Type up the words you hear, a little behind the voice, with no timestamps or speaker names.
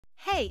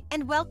Hey,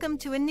 and welcome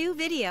to a new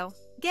video.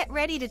 Get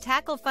ready to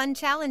tackle fun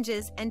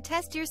challenges and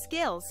test your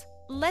skills.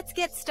 Let's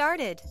get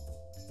started.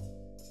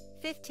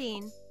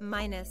 15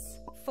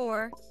 minus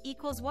 4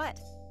 equals what?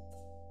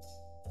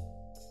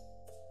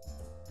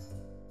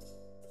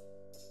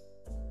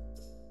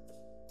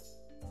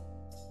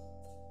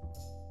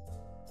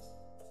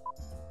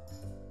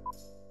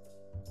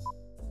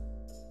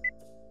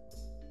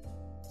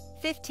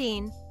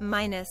 "15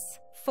 minus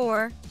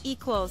 4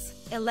 equals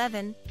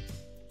 11.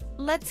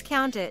 Let's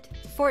count it.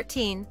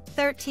 14,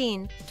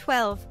 13,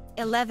 12,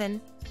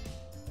 11.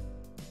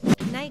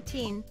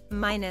 19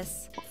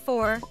 minus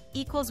 4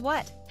 equals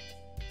what?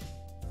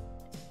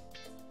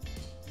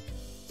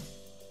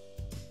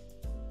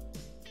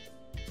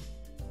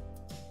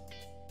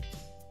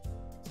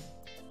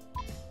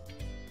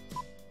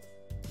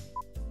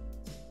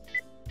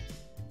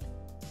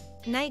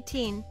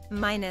 "19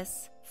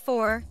 minus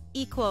 4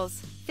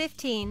 equals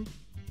 15.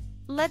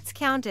 Let's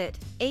count it.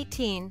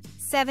 18,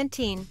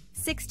 17,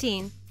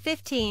 16,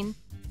 15.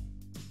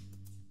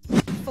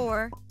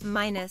 4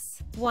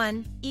 minus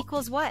 1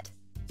 equals what?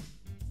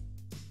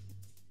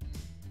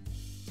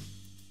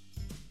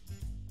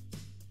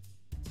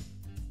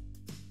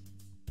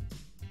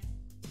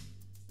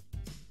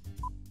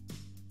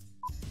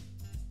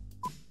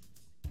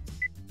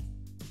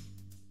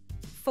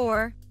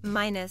 "4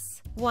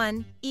 minus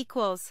 1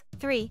 equals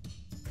 3.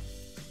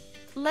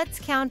 Let's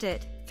count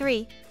it.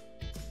 3.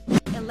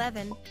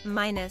 11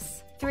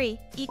 minus 3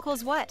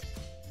 equals what?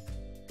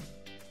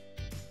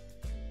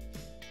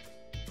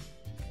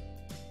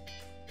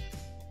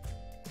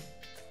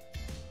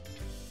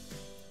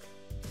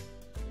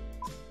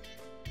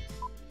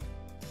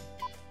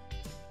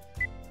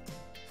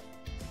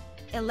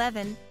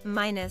 "11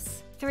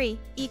 minus 3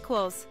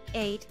 equals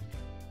 8.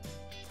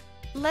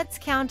 Let's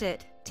count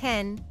it.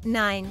 10,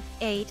 9,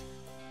 8.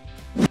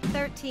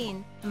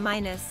 13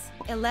 minus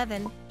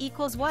 11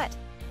 equals what?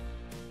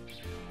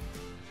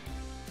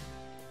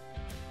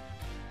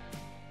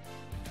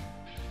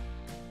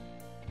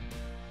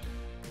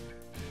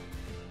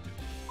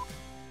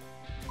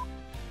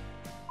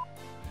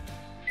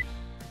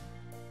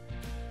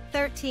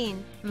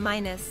 "13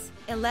 minus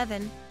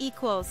 11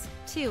 equals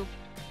 2.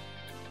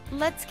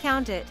 Let's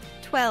count it.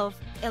 12,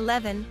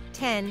 11,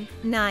 10,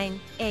 9,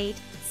 8,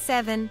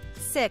 7,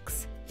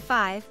 6,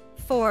 5,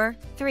 4,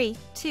 3,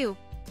 2.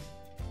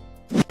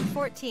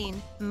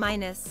 14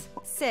 minus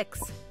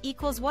 6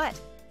 equals what?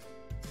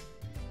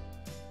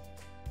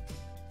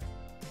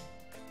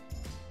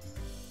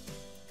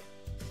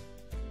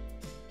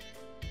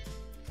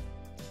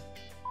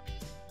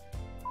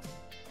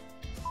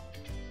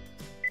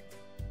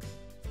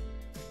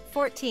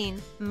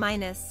 "14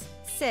 minus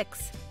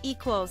 6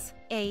 equals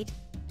 8.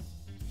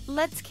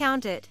 Let's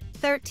count it.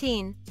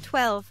 13,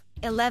 12,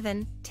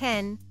 11,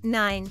 10,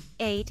 9,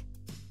 8.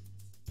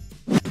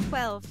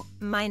 12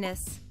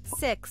 minus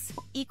 6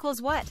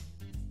 equals what?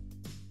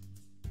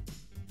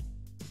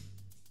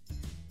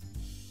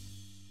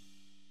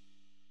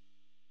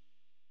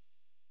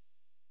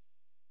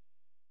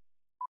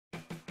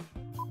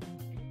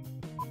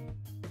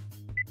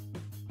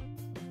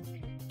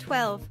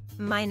 "12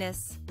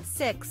 minus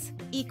 6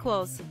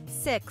 equals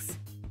 6.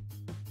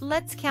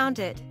 Let's count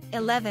it.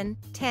 11,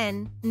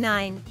 10,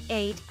 9,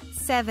 8,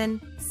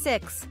 7,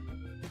 6.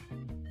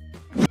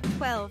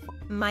 12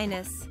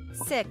 minus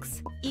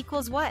 6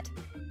 equals what?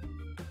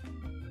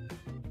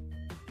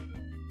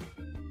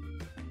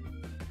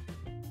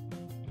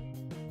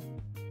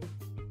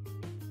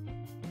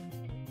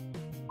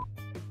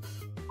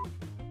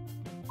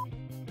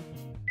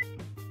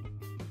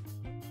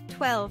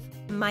 "12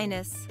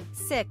 minus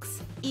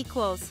 6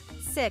 equals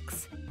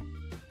 6.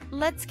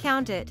 Let's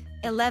count it.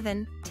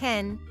 11,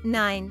 10,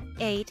 9,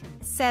 8,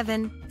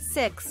 7,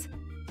 6.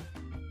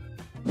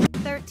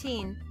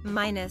 13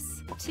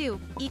 minus 2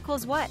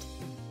 equals what?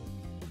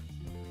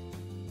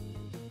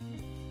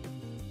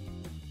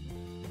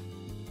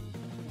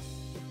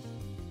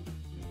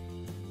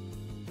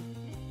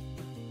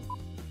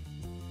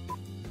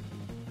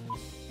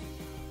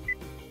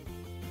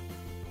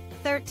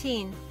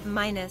 "13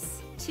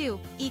 minus 2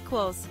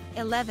 equals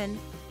 11.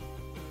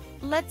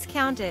 Let's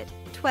count it.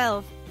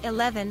 12,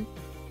 11.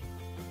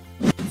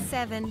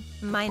 7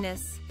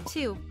 minus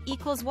 2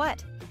 equals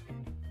what?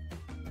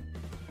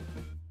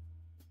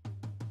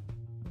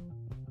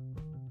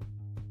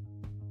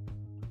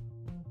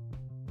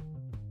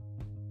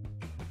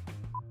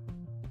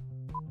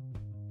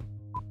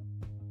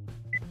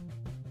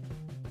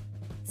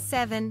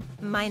 "7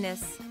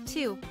 minus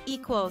 2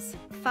 equals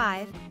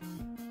 5.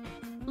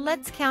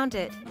 Let's count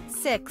it.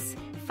 6,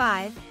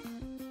 5.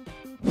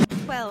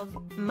 12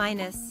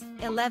 minus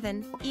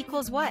 11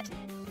 equals what?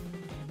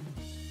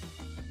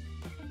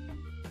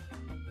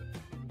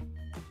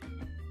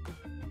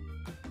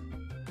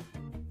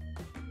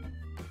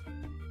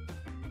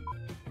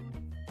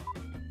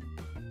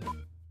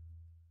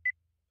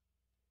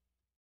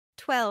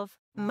 "12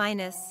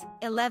 minus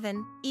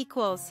 11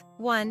 equals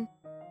 1.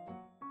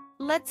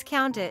 Let's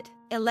count it.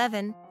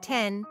 11,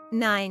 10,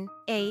 9,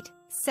 8,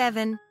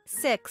 7,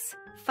 6,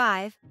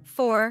 5,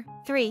 4,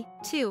 3,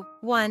 2,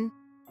 1.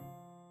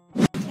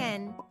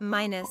 10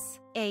 minus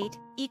 8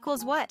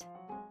 equals what?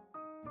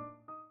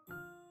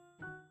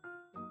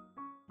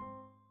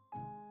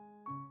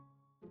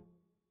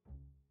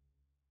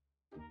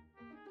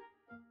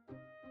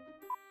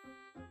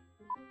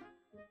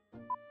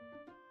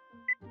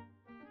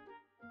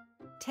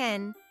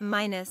 Ten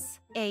minus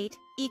 8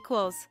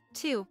 equals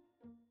 2.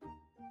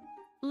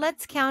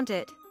 Let's count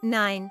it.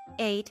 9,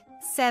 8,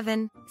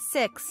 7,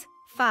 6,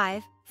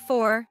 5,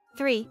 4,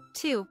 3,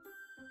 2.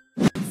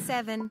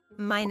 7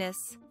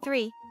 minus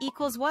 3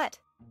 equals what?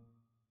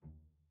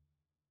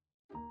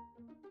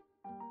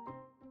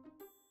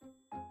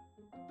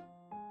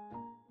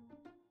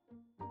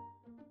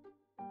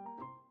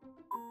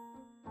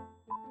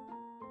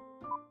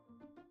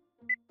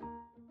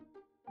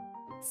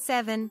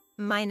 Seven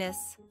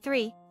minus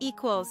 3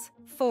 equals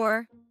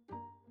 4.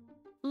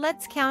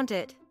 Let's count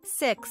it.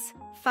 6,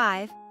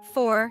 5,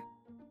 4.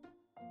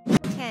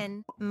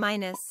 10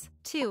 minus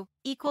 2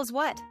 equals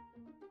what?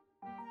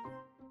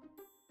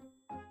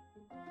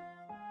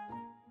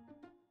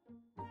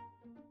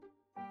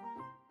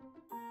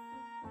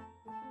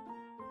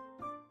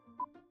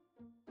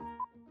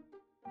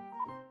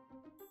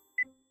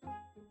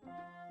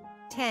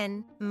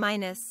 Ten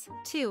minus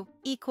 2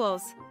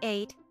 equals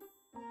 8.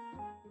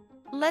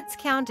 Let's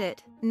count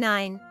it.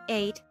 9,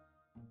 8.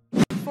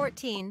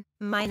 14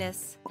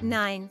 minus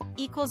 9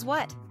 equals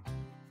what?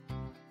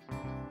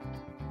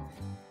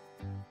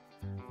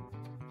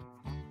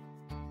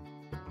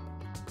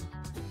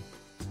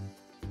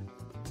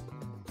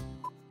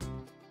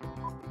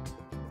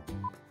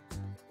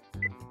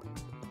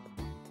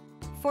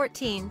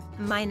 Fourteen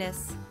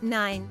minus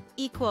 9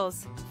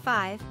 equals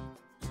 5.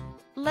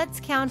 Let's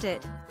count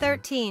it.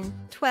 13,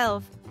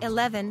 12,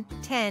 11,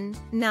 10,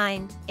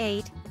 9,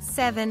 8,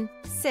 7,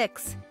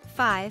 6,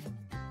 5.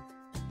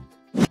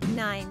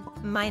 9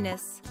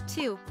 minus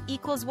 2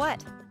 equals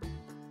what?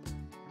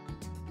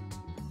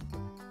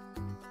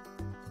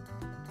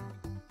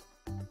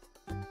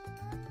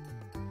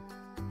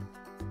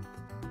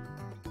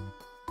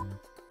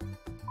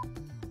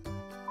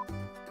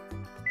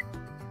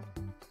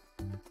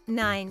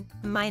 Nine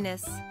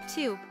minus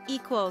 2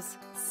 equals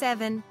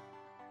 7.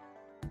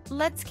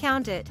 Let's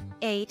count it.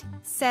 8,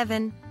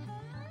 7.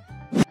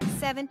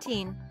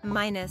 17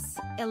 minus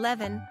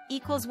 11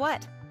 equals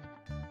what?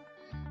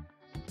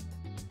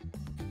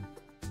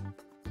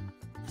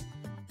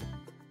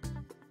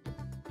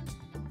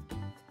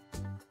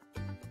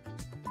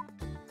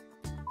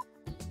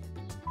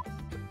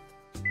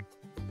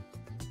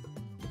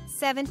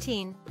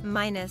 Seventeen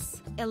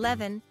minus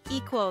 11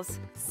 equals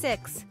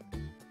 6.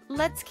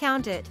 Let's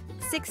count it.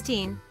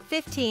 16,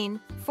 15,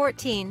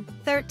 14,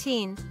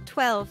 13,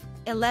 12,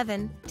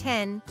 11,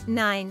 10,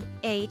 9,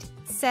 8,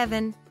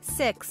 7,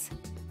 6.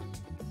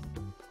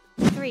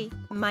 3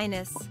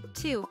 minus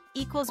 2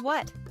 equals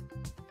what?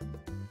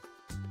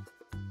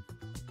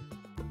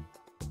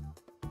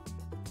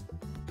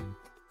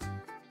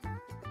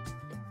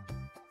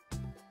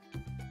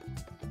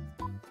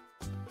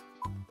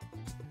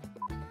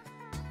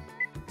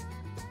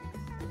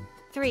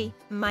 Three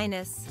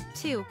minus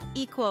 2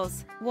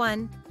 equals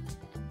 1.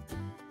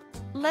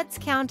 Let's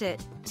count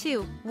it.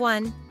 2,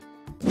 1.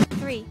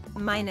 3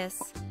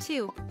 minus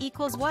 2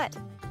 equals what?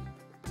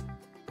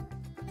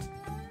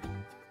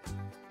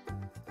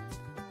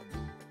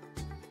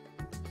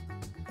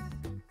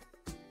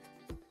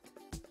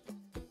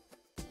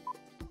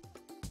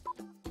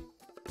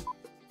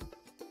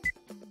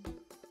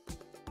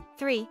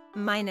 Three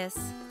minus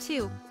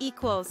 2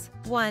 equals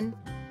 1.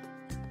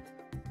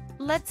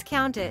 Let's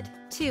count it.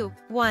 2,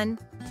 1.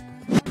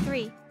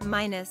 3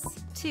 minus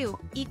 2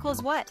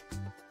 equals what?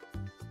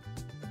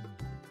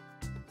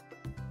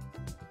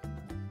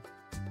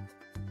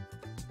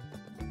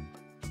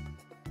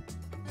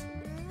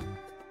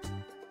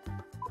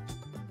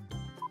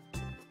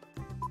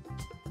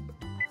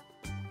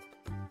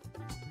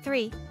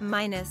 Three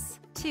minus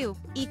 2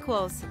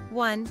 equals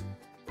 1.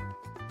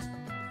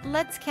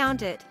 Let's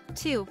count it.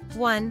 2,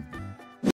 1.